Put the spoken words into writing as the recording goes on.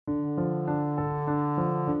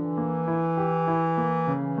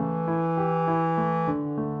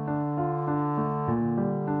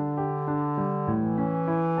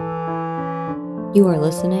You are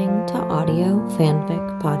listening to Audio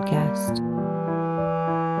Fanfic Podcast.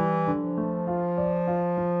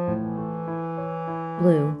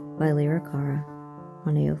 Blue by Lyricara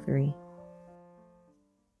on AO3.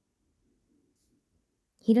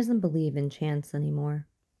 He doesn't believe in chance anymore.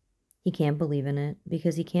 He can't believe in it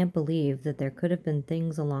because he can't believe that there could have been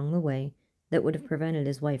things along the way that would have prevented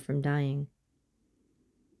his wife from dying.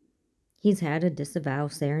 He's had to disavow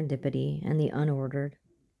serendipity and the unordered.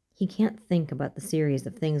 He can't think about the series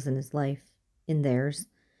of things in his life, in theirs,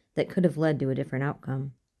 that could have led to a different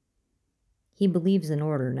outcome. He believes in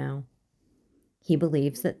order now. He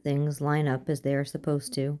believes that things line up as they are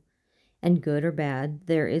supposed to, and good or bad,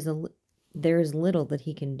 there is little that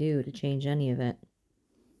he can do to change any of it.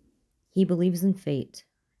 He believes in fate,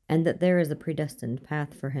 and that there is a predestined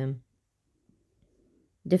path for him.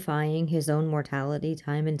 Defying his own mortality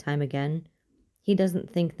time and time again, he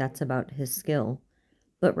doesn't think that's about his skill,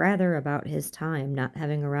 but rather about his time not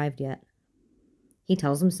having arrived yet. He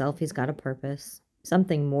tells himself he's got a purpose,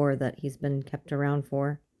 something more that he's been kept around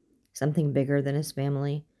for, something bigger than his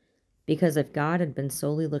family, because if God had been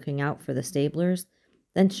solely looking out for the Stablers,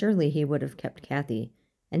 then surely he would have kept Kathy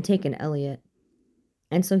and taken Elliot.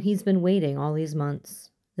 And so he's been waiting all these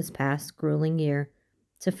months, this past grueling year,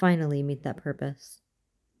 to finally meet that purpose.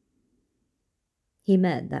 He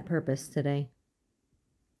met that purpose today.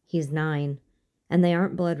 He's 9, and they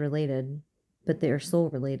aren't blood related, but they are soul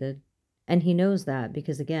related, and he knows that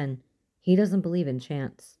because, again, he doesn't believe in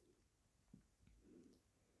chance.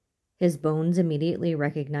 His bones immediately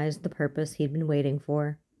recognized the purpose he'd been waiting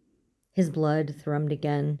for. His blood thrummed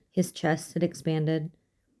again, his chest had expanded,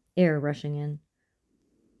 air rushing in.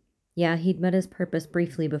 Yeah, he'd met his purpose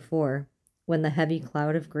briefly before, when the heavy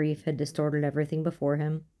cloud of grief had distorted everything before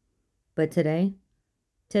him. But today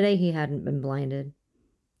he hadn't been blinded.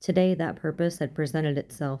 Today that purpose had presented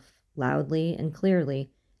itself, loudly and clearly,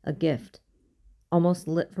 a gift, almost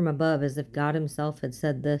lit from above as if God himself had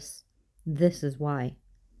said this is why.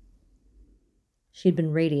 She'd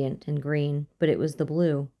been radiant and green, but it was the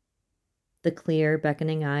blue, the clear,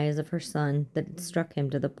 beckoning eyes of her son that had struck him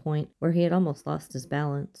to the point where he had almost lost his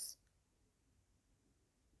balance.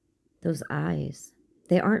 Those eyes,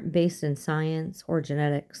 they aren't based in science or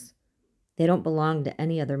genetics. They don't belong to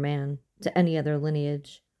any other man, to any other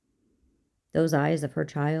lineage. Those eyes of her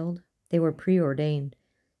child, they were preordained,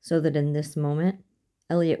 so that in this moment,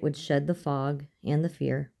 Elliot would shed the fog and the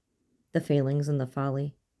fear, the failings and the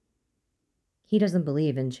folly. He doesn't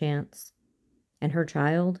believe in chance, and her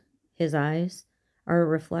child, his eyes, are a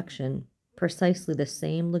reflection, precisely the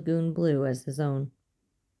same lagoon blue as his own.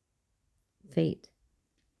 Fate.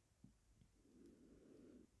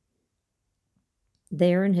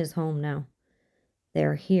 They are in his home now. They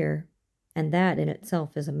are here, and that in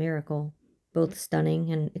itself is a miracle, both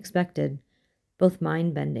stunning and expected, both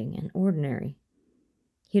mind-bending and ordinary.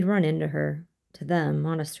 He'd run into her, to them,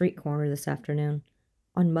 on a street corner this afternoon,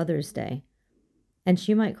 on Mother's Day, and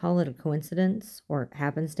she might call it a coincidence or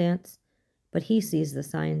happenstance, but he sees the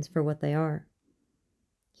signs for what they are.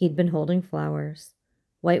 He'd been holding flowers,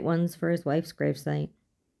 white ones for his wife's gravesite,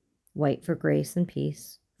 white for grace and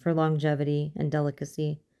peace, for longevity and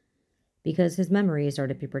delicacy, because his memories are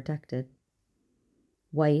to be protected.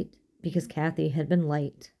 White, because Kathy had been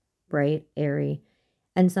light, bright, airy,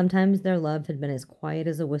 and sometimes their love had been as quiet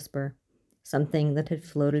as a whisper, something that had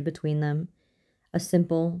floated between them, a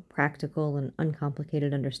simple, practical, and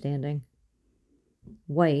uncomplicated understanding.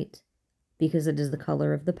 White, because it is the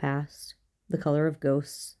color of the past, the color of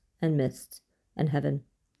ghosts and mists and heaven.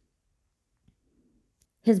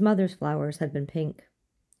 His mother's flowers had been pink,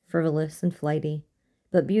 frivolous and flighty,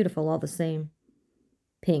 but beautiful all the same.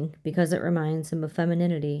 Pink because it reminds him of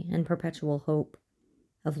femininity and perpetual hope,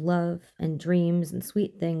 of love and dreams and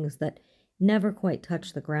sweet things that never quite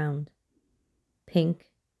touch the ground.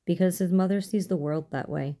 Pink because his mother sees the world that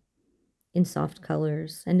way, in soft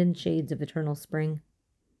colors and in shades of eternal spring.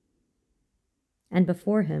 And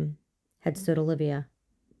before him had stood Olivia.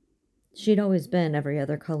 She'd always been every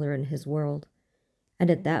other color in his world,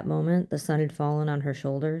 and at that moment the sun had fallen on her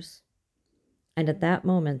shoulders.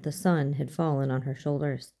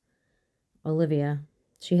 Olivia,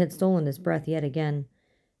 she had stolen his breath yet again,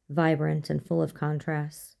 vibrant and full of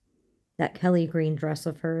contrasts. That Kelly green dress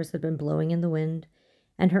of hers had been blowing in the wind,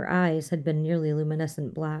 and her eyes had been nearly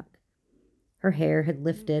luminescent black. Her hair had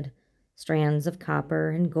lifted, strands of copper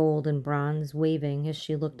and gold and bronze waving as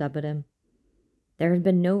she looked up at him. There had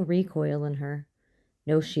been no recoil in her,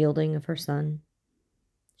 no shielding of her son.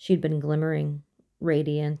 She'd been glimmering,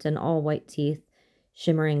 radiant, and all white teeth,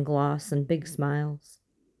 shimmering gloss and big smiles.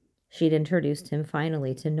 She'd introduced him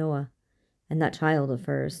finally to Noah, and that child of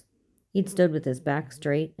hers, He'd stood with his back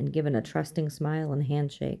straight and given a trusting smile and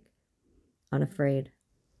handshake, unafraid.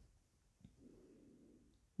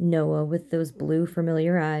 Noah, with those blue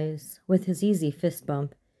familiar eyes, with his easy fist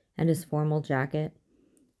bump and his formal jacket,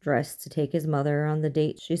 dressed to take his mother on the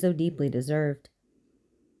date she so deeply deserved.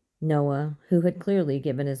 Noah, who had clearly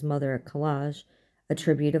given his mother a collage, a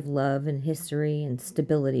tribute of love and history and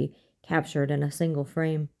stability captured in a single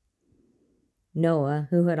frame. Noah,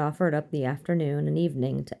 who had offered up the afternoon and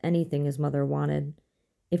evening to anything his mother wanted,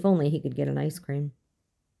 if only he could get an ice cream.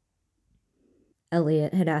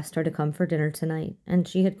 Elliot had asked her to come for dinner tonight, and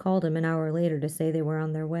she had called him an hour later to say they were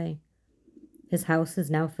on their way. His house is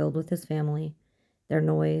now filled with his family, their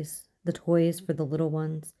noise, the toys for the little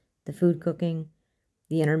ones, the food cooking,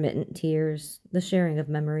 the intermittent tears, the sharing of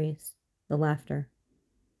memories, the laughter.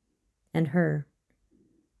 And her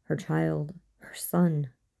child, her son,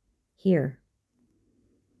 here.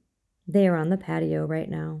 They are on the patio right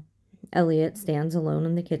now. Elliot stands alone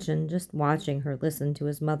in the kitchen, just watching her listen to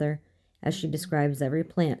his mother as she describes every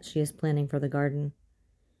plant she is planting for the garden.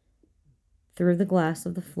 Through the glass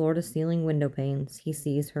of the floor-to-ceiling window panes, he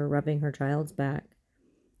sees her rubbing her child's back.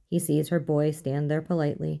 He sees her boy stand there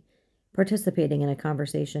politely, participating in a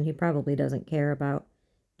conversation he probably doesn't care about,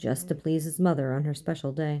 just to please his mother on her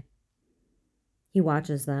special day. He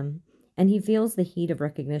watches them, and he feels the heat of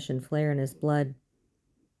recognition flare in his blood.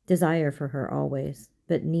 Desire for her always,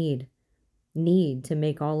 but need to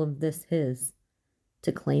make all of this his,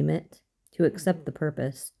 to claim it, to accept the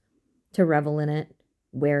purpose, to revel in it,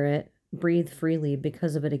 wear it, breathe freely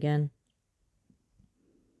because of it again.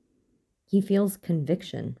 He feels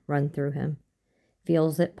conviction run through him,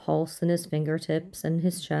 feels it pulse in his fingertips and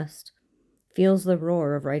his chest, feels the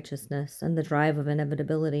roar of righteousness and the drive of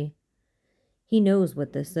inevitability. He knows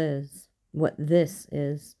what this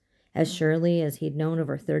is, as surely as he'd known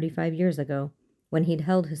over 35 years ago when he'd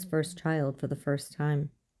held his first child for the first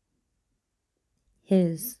time.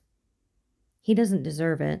 His. He doesn't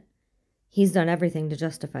deserve it. He's done everything to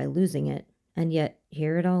justify losing it, and yet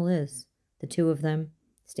here it all is, the two of them,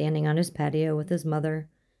 standing on his patio with his mother,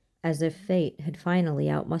 as if fate had finally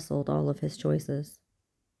outmuscled all of his choices.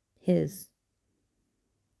 His.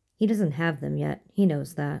 He doesn't have them yet, he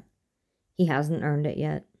knows that. He hasn't earned it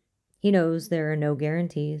yet. He knows there are no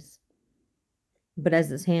guarantees. But as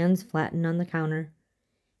his hands flatten on the counter,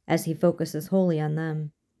 as he focuses wholly on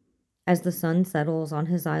them, as the sun settles on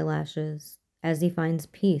his eyelashes, as he finds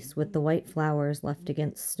peace with the white flowers left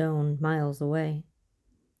against stone miles away,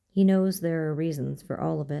 he knows there are reasons for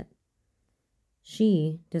all of it.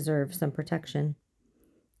 She deserves some protection.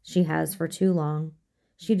 She has for too long.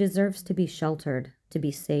 She deserves to be sheltered, to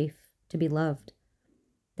be safe, to be loved.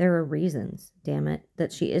 There are reasons, damn it,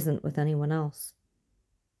 that she isn't with anyone else.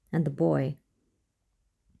 And the boy.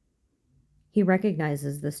 He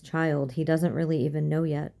recognizes this child he doesn't really even know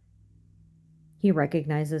yet. He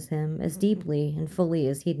recognizes him as deeply and fully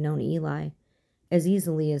as he'd known Eli, as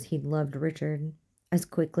easily as he'd loved Richard, as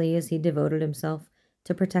quickly as he devoted himself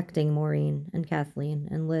to protecting Maureen and Kathleen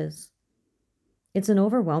and Liz. It's an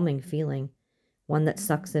overwhelming feeling, one that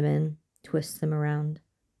sucks him in, twists him around.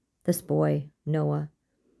 This boy, Noah,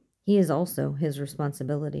 he is also his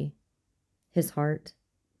responsibility, his heart,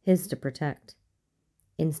 his to protect,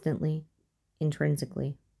 instantly,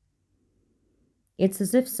 intrinsically. It's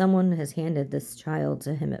as if someone has handed this child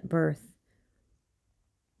to him at birth,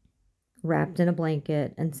 wrapped in a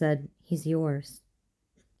blanket, and said, "He's yours."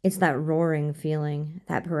 It's that roaring feeling,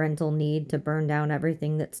 that parental need to burn down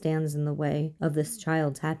everything that stands in the way of this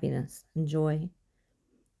child's happiness and joy.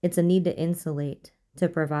 It's a need to insulate, to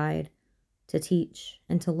provide, to teach,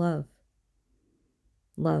 and to love.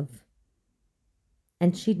 Love.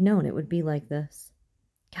 And she'd known it would be like this.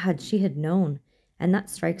 God, she had known, and that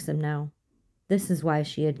strikes him now. This is why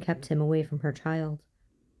she had kept him away from her child.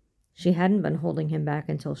 She hadn't been holding him back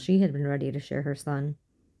until she had been ready to share her son.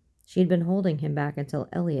 She'd been holding him back until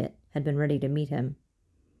Elliot had been ready to meet him.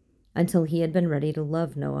 Until he had been ready to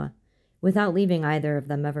love Noah, without leaving either of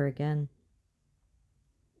them ever again.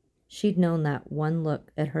 She'd known that one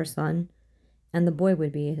look at her son, and the boy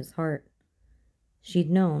would be his heart. She'd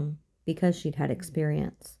known because she'd had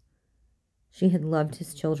experience. She had loved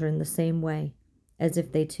his children the same way, as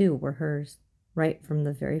if they too were hers, right from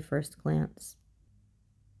the very first glance.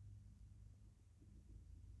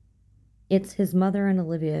 It's his mother and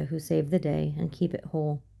Olivia who save the day and keep it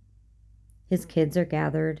whole. His kids are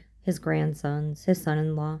gathered, his grandsons, his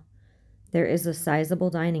son-in-law. There is a sizable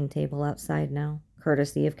dining table outside now,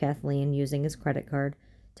 courtesy of Kathleen using his credit card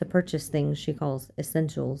to purchase things she calls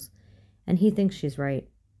essentials, and he thinks she's right.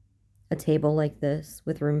 A table like this,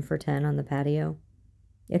 with room for 10 on the patio,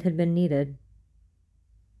 it had been needed.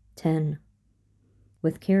 10.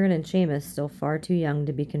 With Kieran and Seamus still far too young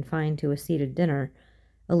to be confined to a seated dinner,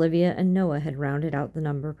 Olivia and Noah had rounded out the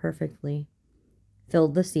number perfectly,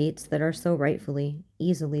 filled the seats that are so rightfully,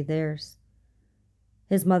 easily theirs.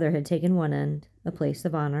 His mother had taken one end, a place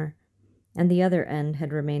of honor, and the other end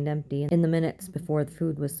had remained empty in the minutes before the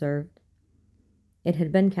food was served. It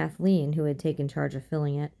had been Kathleen who had taken charge of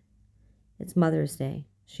filling it. "It's Mother's Day,"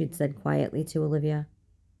 she'd said quietly to Olivia.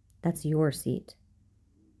 "That's your seat."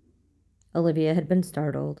 Olivia had been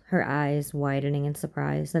startled, her eyes widening in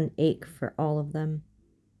surprise, an ache for all of them.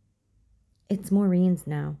 "It's Maureen's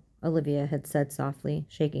now," Olivia had said softly,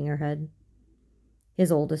 shaking her head.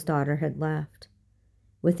 His oldest daughter had laughed.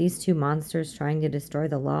 "With these two monsters trying to destroy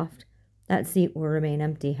the loft, that seat will remain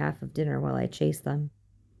empty half of dinner while I chase them.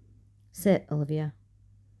 Sit, Olivia."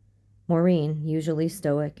 Maureen, usually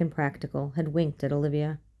stoic and practical, had winked at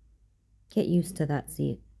Olivia. "Get used to that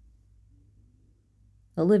seat."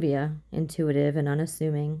 Olivia, intuitive and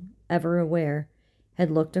unassuming, ever aware,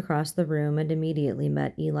 had looked across the room and immediately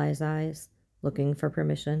met Eli's eyes, looking for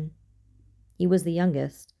permission. He was the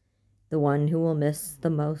youngest, the one who will miss the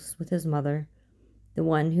most with his mother, the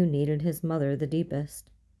one who needed his mother the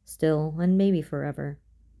deepest, still and maybe forever.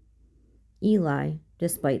 Eli,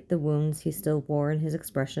 despite the wounds he still bore in his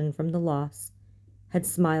expression from the loss, had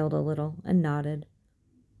smiled a little and nodded.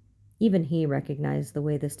 Even he recognized the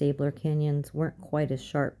way the Stabler canyons weren't quite as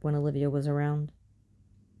sharp when Olivia was around.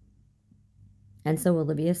 And so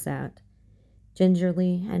Olivia sat,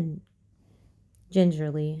 gingerly and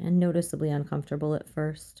noticeably uncomfortable at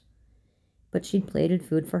first. But she'd plated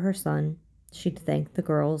food for her son, she'd thanked the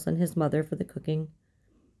girls and his mother for the cooking,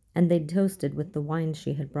 and they'd toasted with the wine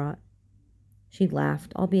she had brought. She'd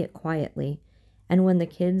laughed, albeit quietly, and when the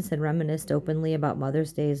kids had reminisced openly about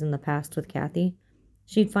Mother's Days in the past with Kathy,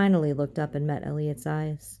 she'd finally looked up and met Elliot's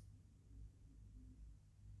eyes.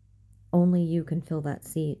 "Only you can fill that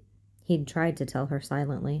seat," he'd tried to tell her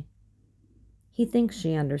silently. He thinks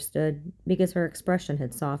she understood, because her expression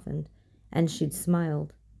had softened, and she'd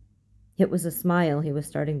smiled. It was a smile he was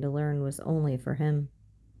starting to learn was only for him.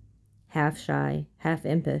 Half shy, half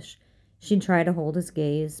impish, she'd try to hold his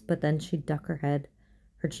gaze, but then she'd duck her head,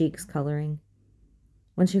 her cheeks coloring.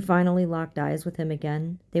 When she finally locked eyes with him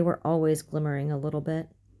again, they were always glimmering a little bit,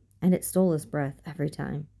 and it stole his breath every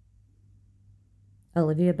time.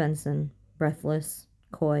 Olivia Benson, breathless,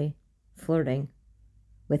 coy, flirting.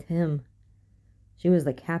 With him. She was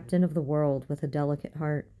the captain of the world with a delicate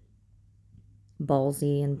heart.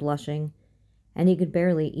 Ballsy and blushing, and he could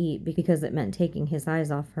barely eat because it meant taking his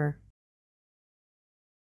eyes off her.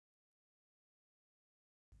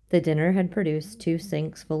 The dinner had produced 2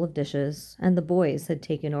 sinks full of dishes, and the boys had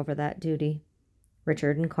taken over that duty.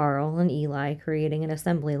 Richard and Carl and Eli creating an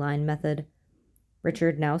assembly line method.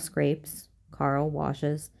 Richard now scrapes, Carl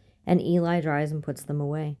washes, and Eli dries and puts them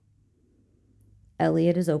away.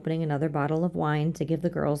 Elliot is opening another bottle of wine to give the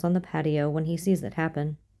girls on the patio when he sees it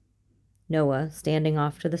happen. Noah, standing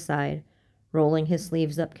off to the side, rolling his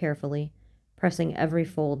sleeves up carefully, pressing every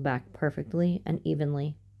fold back perfectly and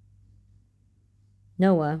evenly.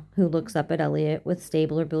 Noah, who looks up at Elliot with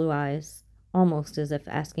Stabler blue eyes, almost as if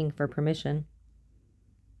asking for permission.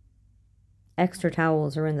 "Extra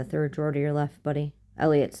towels are in the 3rd drawer to your left, buddy,"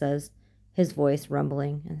 Elliot says, his voice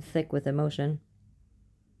rumbling and thick with emotion.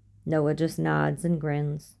 Noah just nods and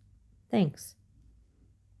grins. "Thanks."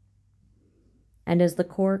 And as the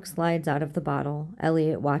cork slides out of the bottle,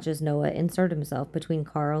 Elliot watches Noah insert himself between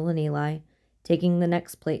Carl and Eli, taking the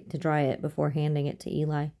next plate to dry it before handing it to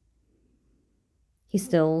Eli. He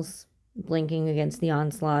stills, blinking against the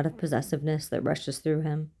onslaught of possessiveness that rushes through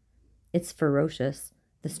him. It's ferocious,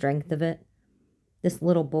 the strength of it. This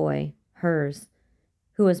little boy, hers,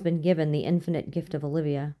 who has been given the infinite gift of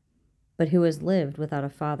Olivia, but who has lived without a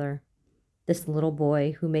father. This little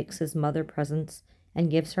boy who makes his mother presents and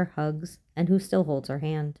gives her hugs and who still holds her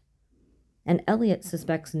hand. And Elliot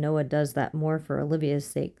suspects Noah does that more for Olivia's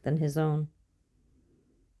sake than his own.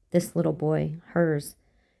 This little boy, hers,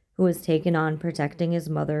 who has taken on protecting his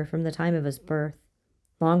mother from the time of his birth,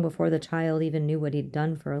 long before the child even knew what he'd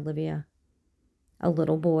done for Olivia. A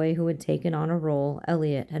little boy who had taken on a role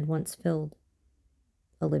Elliot had once filled.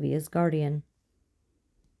 Olivia's guardian.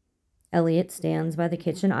 Elliot stands by the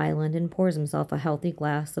kitchen island and pours himself a healthy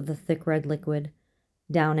glass of the thick red liquid,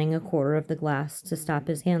 downing a quarter of the glass to stop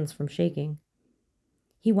his hands from shaking.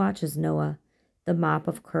 He watches Noah, the mop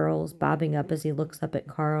of curls bobbing up as he looks up at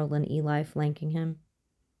Carl and Eli flanking him.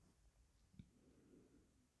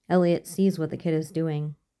 Elliot sees what the kid is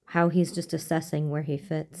doing, how he's just assessing where he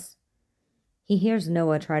fits. He hears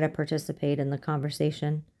Noah try to participate in the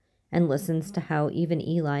conversation and listens to how even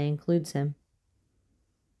Eli includes him.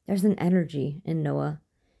 There's an energy in Noah,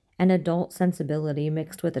 an adult sensibility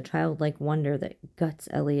mixed with a childlike wonder that guts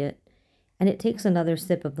Elliot, and it takes another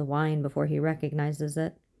sip of the wine before he recognizes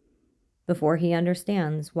it, before he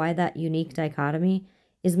understands why that unique dichotomy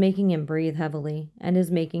is making him breathe heavily and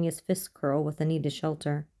is making his fists curl with the need to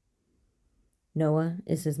shelter. Noah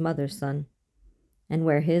is his mother's son, and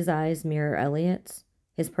where his eyes mirror Elliot's,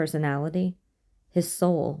 his personality, his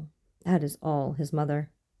soul, that is all his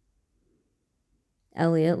mother.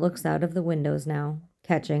 Elliot looks out of the windows now,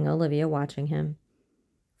 catching Olivia watching him.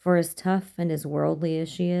 For as tough and as worldly as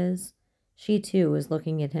she too is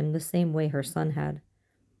looking at him the same way her son had.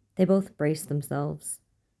 They both brace themselves.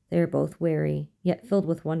 They are both wary, yet filled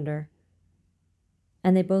with wonder.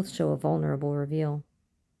 And they both show a vulnerable reveal.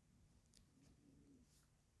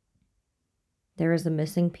 There is a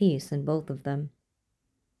missing piece in both of them.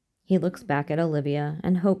 He looks back at Olivia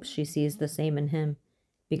and hopes she sees the same in him,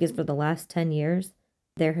 because for the last 10 years,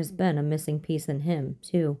 there has been a missing piece in him,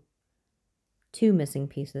 too. 2 missing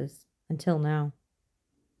pieces, until now.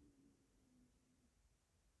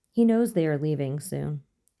 He knows they are leaving soon.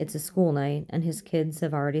 It's a school night, and his kids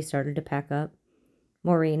have already started to pack up.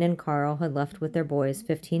 Maureen and Carl had left with their boys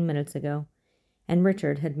 15 minutes ago, and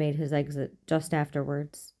Richard had made his exit just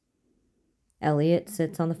afterwards. Elliot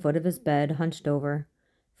sits on the foot of his bed, hunched over,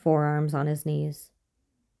 forearms on his knees.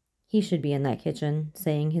 He should be in that kitchen,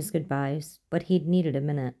 saying his goodbyes, but he'd needed a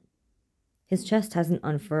minute. His chest hasn't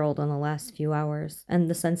unfurled in the last few hours, and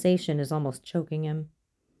the sensation is almost choking him.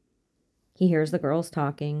 He hears the girls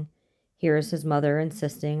talking, hears his mother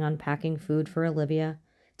insisting on packing food for Olivia,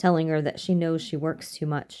 telling her that she knows she works too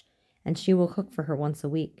much, and she will cook for her once a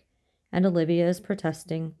week, and Olivia is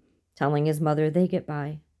protesting, telling his mother they get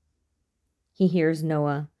by. He hears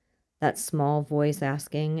Noah, that small voice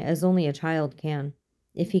asking, as only a child can,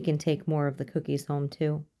 if he can take more of the cookies home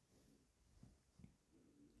too.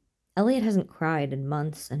 Elliot hasn't cried in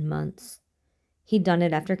months and months. He'd done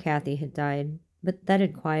it after Kathy had died, but that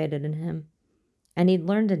had quieted in him, and he'd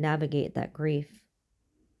learned to navigate that grief.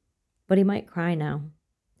 But he might cry now.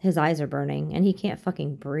 His eyes are burning, and he can't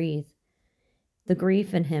fucking breathe. The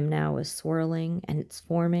grief in him now is swirling, and it's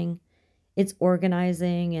forming, it's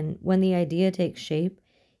organizing, and when the idea takes shape,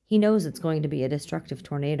 he knows it's going to be a destructive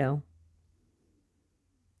tornado.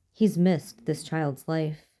 He's missed this child's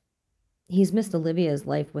life. He's missed Olivia's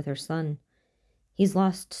life with her son. He's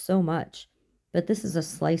lost so much, but this is a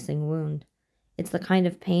slicing wound. It's the kind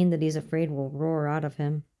of pain that he's afraid will roar out of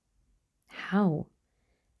him. How?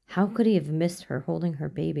 How could he have missed her holding her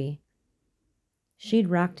baby? She'd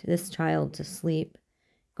rocked this child to sleep,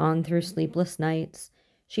 gone through sleepless nights.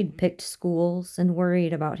 She'd picked schools and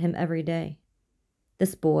worried about him every day.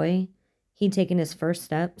 This boy, he'd taken his first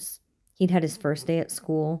steps. He'd had his first day at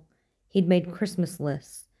school. He'd made Christmas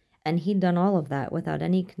lists, and he'd done all of that without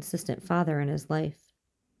any consistent father in his life.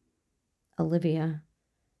 Olivia,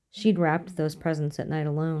 she'd wrapped those presents at night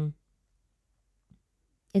alone.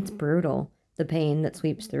 It's brutal, the pain that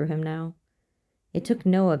sweeps through him now. It took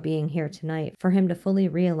Noah being here tonight for him to fully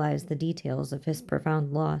realize the details of his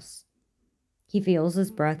profound loss. He feels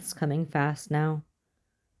his breaths coming fast now,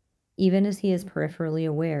 even as he is peripherally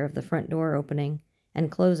aware of the front door opening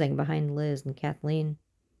and closing behind Liz and Kathleen.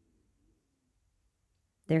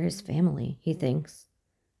 They're his family, he thinks,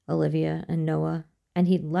 Olivia and Noah, and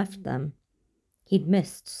he'd left them. He'd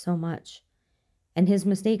missed so much, and his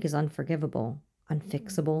mistake is unforgivable,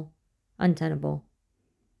 unfixable, untenable.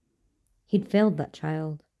 He'd failed that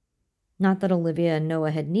child. Not that Olivia and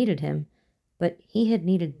Noah had needed him, but he had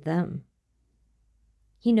needed them.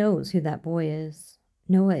 He knows who that boy is.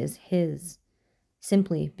 Noah is his,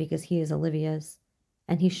 simply because he is Olivia's,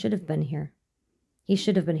 and he should have been here. He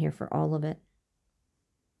should have been here for all of it.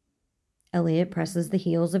 Elliot presses the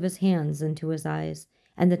heels of his hands into his eyes,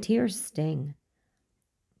 and the tears sting.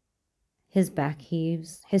 His back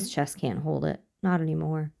heaves. His chest can't hold it. Not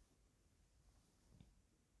anymore.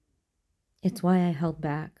 It's why I held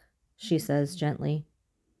back, she says gently.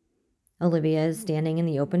 Olivia is standing in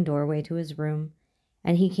the open doorway to his room,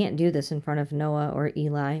 and he can't do this in front of Noah or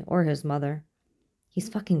Eli or his mother. He's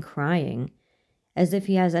fucking crying, as if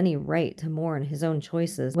he has any right to mourn his own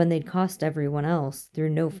choices when they'd cost everyone else through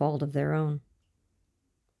no fault of their own.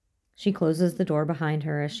 She closes the door behind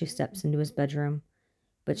her as she steps into his bedroom,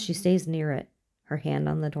 but she stays near it, her hand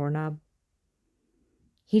on the doorknob.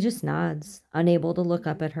 He just nods, unable to look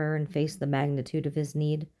up at her and face the magnitude of his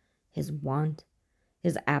need, his want,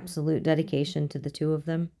 his absolute dedication to the two of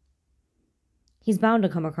them. He's bound to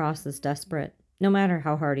come across as desperate, no matter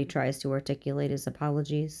how hard he tries to articulate his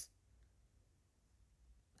apologies.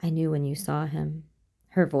 I knew when you saw him.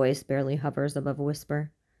 Her voice barely hovers above a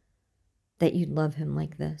whisper. That you'd love him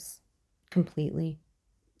like this. Completely.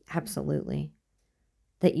 Absolutely.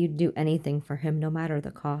 That you'd do anything for him no matter the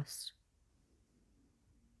cost.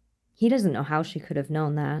 He doesn't know how she could have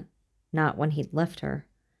known that. Not when he'd left her.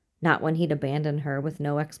 Not when he'd abandoned her with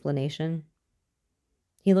no explanation.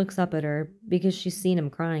 He looks up at her because she's seen him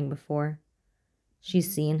crying before.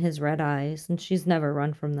 She's seen his red eyes, and she's never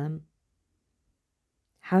run from them.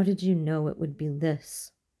 How did you know it would be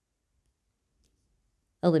this?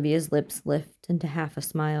 Olivia's lips lift into half a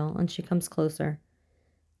smile, and she comes closer,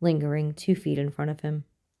 lingering 2 feet in front of him.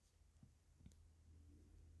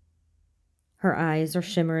 Her eyes are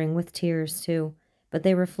shimmering with tears, too, but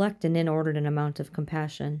they reflect an inordinate amount of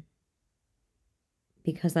compassion.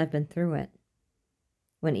 Because I've been through it.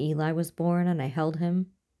 When Eli was born and I held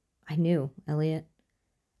him, I knew, Elliot.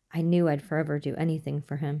 I knew I'd forever do anything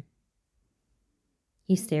for him.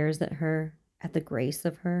 He stares at her, at the grace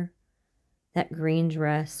of her, that green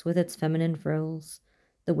dress with its feminine frills,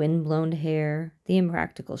 the wind-blown hair, the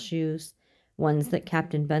impractical shoes, ones that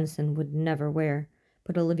Captain Benson would never wear,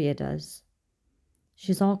 but Olivia does.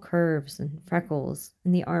 She's all curves and freckles,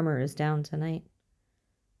 and the armor is down tonight.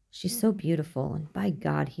 She's so beautiful, and by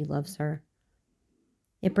God, he loves her.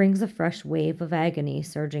 It brings a fresh wave of agony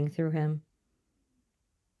surging through him.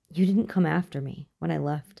 You didn't come after me when I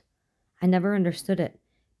left. I never understood it,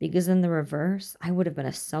 because in the reverse, I would have been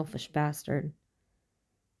a selfish bastard.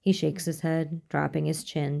 He shakes his head, dropping his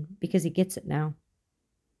chin, because he gets it now.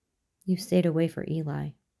 You stayed away for Eli.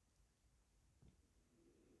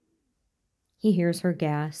 He hears her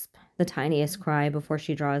gasp, the tiniest cry before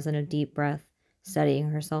she draws in a deep breath, steadying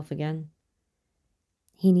herself again.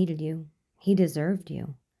 He needed you. He deserved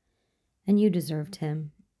you. And you deserved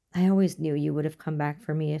him. I always knew you would have come back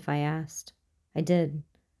for me if I asked. I did.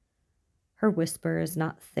 Her whisper is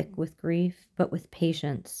not thick with grief, but with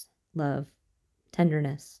patience, love,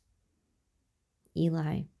 tenderness.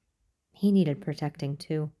 Eli, he needed protecting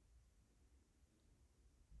too.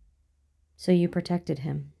 So you protected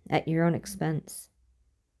him, at your own expense.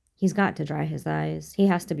 He's got to dry his eyes. He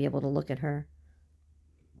has to be able to look at her.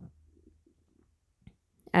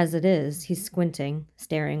 As it is, he's squinting,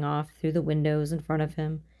 staring off through the windows in front of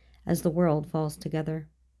him as the world falls together.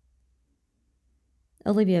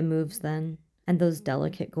 Olivia moves then, and those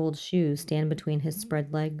delicate gold shoes stand between his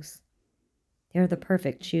spread legs. They are the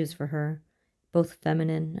perfect shoes for her, both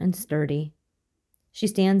feminine and sturdy. She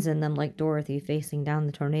stands in them like Dorothy facing down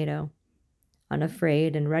the tornado,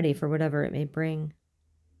 unafraid and ready for whatever it may bring.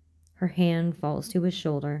 Her hand falls to his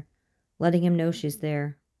shoulder, letting him know she's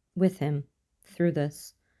there, with him, through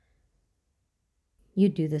this.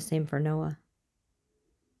 You'd do the same for Noah.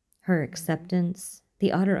 Her acceptance,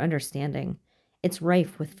 the utter understanding, it's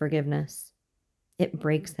rife with forgiveness. It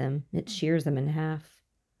breaks him, it shears him in half.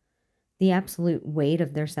 The absolute weight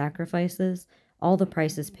of their sacrifices, all the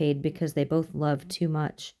prices paid because they both loved too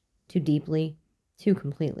much, too deeply, too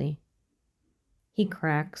completely. He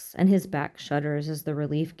cracks, and his back shudders as the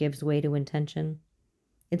relief gives way to intention.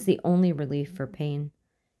 It's the only relief for pain,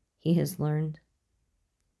 he has learned.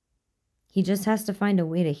 He just has to find a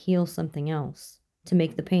way to heal something else, to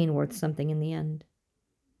make the pain worth something in the end.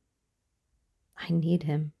 I need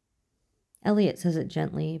him. Elliot says it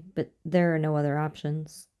gently, but there are no other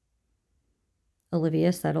options.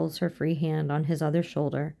 Olivia settles her free hand on his other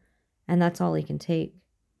shoulder, and that's all he can take.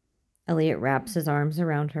 Elliot wraps his arms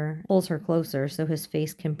around her, pulls her closer so his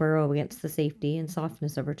face can burrow against the safety and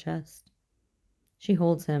softness of her chest. She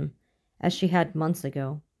holds him, as she had months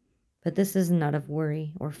ago, but this isn't out of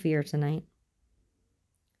worry or fear tonight.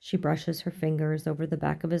 She brushes her fingers over the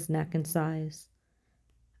back of his neck and sighs.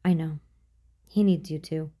 I know. He needs you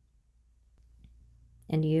too.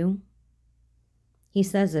 And you? He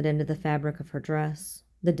says it into the fabric of her dress,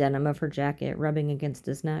 the denim of her jacket rubbing against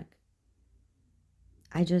his neck.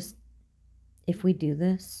 If we do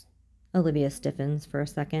this, Olivia stiffens for a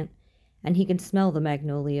second, and he can smell the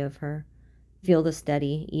magnolia of her, feel the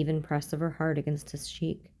steady, even press of her heart against his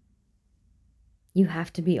cheek. You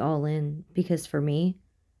have to be all in, because for me,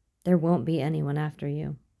 there won't be anyone after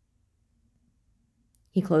you.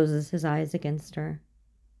 He closes his eyes against her.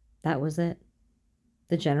 That was it.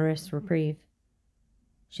 The generous reprieve.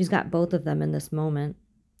 She's got both of them in this moment,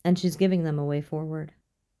 and she's giving them a way forward.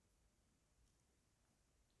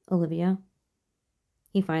 Olivia?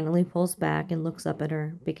 He finally pulls back and looks up at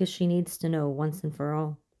her because she needs to know once and for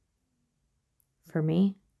all. For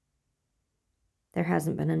me? There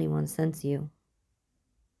hasn't been anyone since you.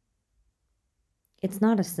 It's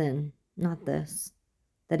not a sin, not this,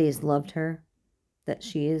 that he has loved her, that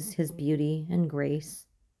she is his beauty and grace.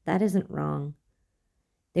 That isn't wrong.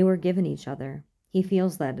 They were given each other. He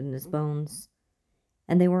feels that in his bones.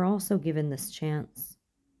 And they were also given this chance.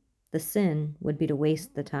 The sin would be to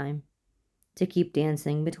waste the time, to keep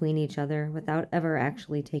dancing between each other without ever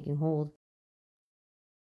actually taking hold.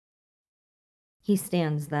 He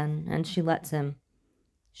stands then, and she lets him.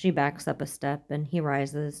 She backs up a step, and he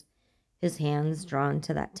rises, his hands drawn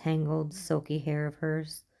to that tangled, silky hair of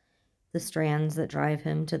hers, the strands that drive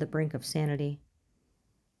him to the brink of sanity.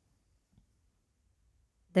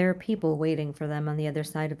 There are people waiting for them on the other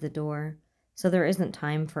side of the door, so there isn't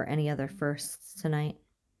time for any other firsts tonight.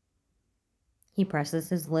 He presses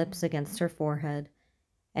his lips against her forehead,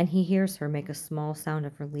 and he hears her make a small sound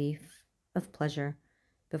of relief, of pleasure,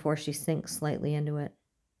 before she sinks slightly into it.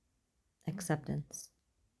 Acceptance.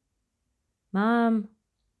 Mom!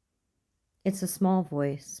 It's a small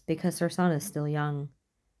voice, because her son is still young.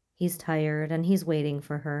 He's tired, and he's waiting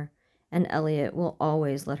for her, and Elliot will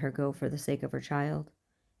always let her go for the sake of her child,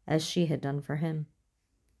 as she had done for him.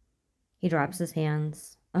 He drops his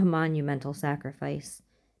hands, a monumental sacrifice,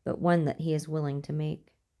 but one that he is willing to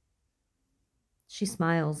make. She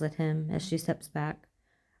smiles at him as she steps back,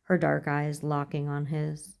 her dark eyes locking on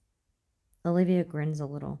his. Olivia grins a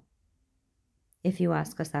little. If you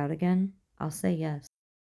ask us out again, I'll say yes.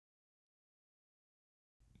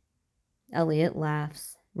 Elliot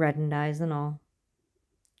laughs, reddened eyes and all.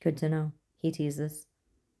 Good to know, he teases.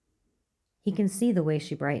 He can see the way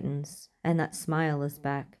she brightens, and that smile is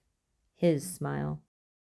back. His smile.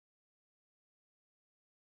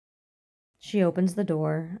 She opens the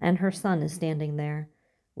door, and her son is standing there,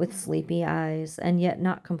 with sleepy eyes, and yet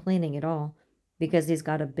not complaining at all, because he's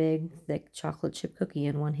got a big, thick chocolate chip cookie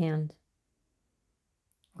in one hand.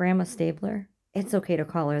 Grandma Stabler? It's okay to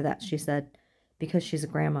call her that, she said, because she's a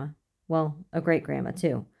grandma. Well, a great-grandma,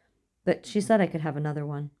 too. But she said I could have another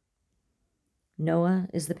one. Noah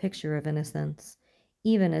is the picture of innocence,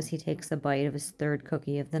 even as he takes a bite of his third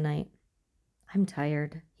cookie of the night. I'm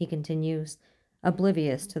tired, he continues,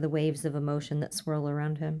 oblivious to the waves of emotion that swirl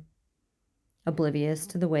around him. Oblivious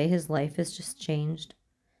to the way his life has just changed,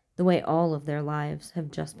 the way all of their lives have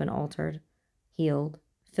just been altered, healed,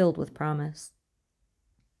 filled with promise.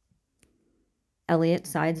 Elliot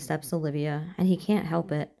sidesteps Olivia, and he can't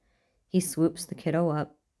help it. He swoops the kiddo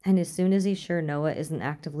up, and as soon as he's sure Noah isn't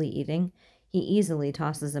actively eating, he easily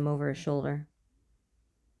tosses him over his shoulder.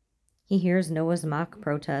 He hears Noah's mock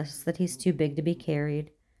protests that he's too big to be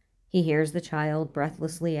carried. He hears the child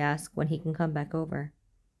breathlessly ask when he can come back over.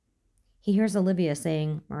 He hears Olivia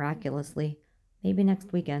saying, miraculously, maybe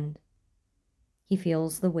next weekend. He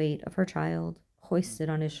feels the weight of her child hoisted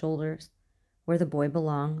on his shoulders, where the boy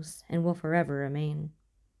belongs and will forever remain.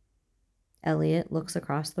 Elliot looks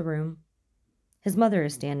across the room. His mother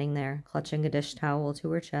is standing there, clutching a dish towel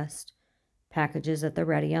to her chest, packages at the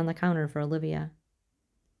ready on the counter for Olivia.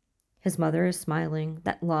 His mother is smiling,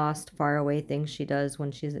 that lost, faraway thing she does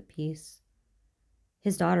when she's at peace.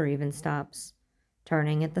 His daughter even stops,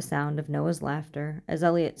 turning at the sound of Noah's laughter as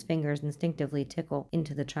Elliot's fingers instinctively tickle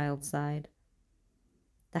into the child's side.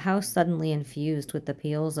 The house suddenly infused with the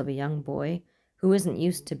peals of a young boy who isn't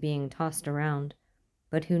used to being tossed around,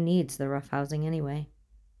 but who needs the roughhousing anyway.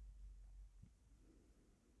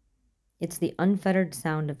 It's the unfettered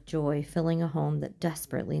sound of joy filling a home that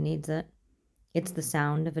desperately needs it. It's the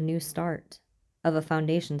sound of a new start, of a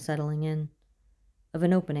foundation settling in, of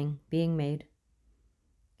an opening being made.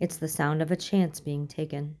 It's the sound of a chance being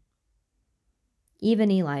taken. Even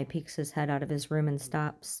Eli peeks his head out of his room and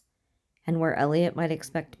stops, and where Elliot might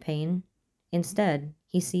expect pain, instead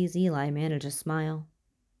he sees Eli manage a smile.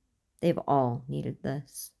 They've all needed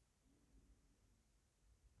this.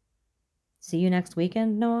 See you next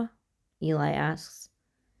weekend, Noah? Eli asks.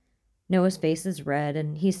 Noah's face is red,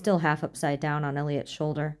 and he's still half upside down on Elliot's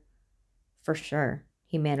shoulder. For sure,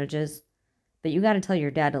 he manages. But you gotta tell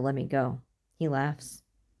your dad to let me go. He laughs.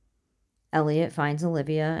 Elliot finds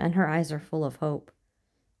Olivia, and her eyes are full of hope.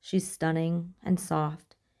 She's stunning and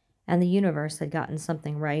soft, and the universe had gotten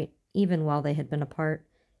something right, even while they had been apart,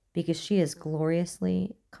 because she is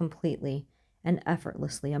gloriously, completely, and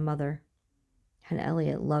effortlessly a mother. And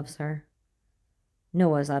Elliot loves her.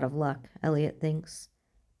 Noah's out of luck, Elliot thinks,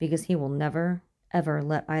 because he will never, ever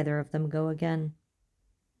let either of them go again.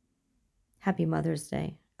 Happy Mother's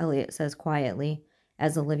Day, Elliot says quietly,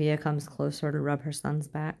 as Olivia comes closer to rub her son's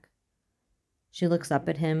back. She looks up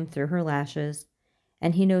at him through her lashes,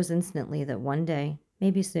 and he knows instantly that one day,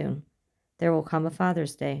 maybe soon, there will come a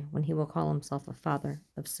Father's Day when he will call himself a father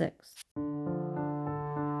of 6.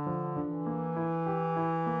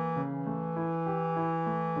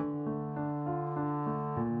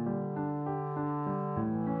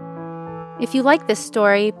 If you like this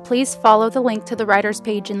story, please follow the link to the writer's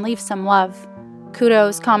page and leave some love.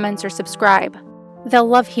 Kudos, comments, or subscribe. They'll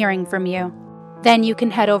love hearing from you. Then you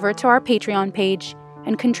can head over to our Patreon page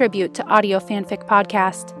and contribute to Audio Fanfic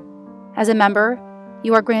Podcast. As a member,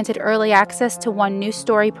 you are granted early access to one new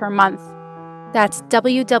story per month. That's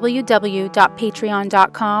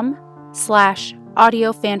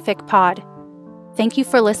www.patreon.com/audiofanficpod. Thank you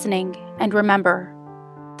for listening, and remember,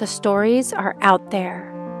 the stories are out there.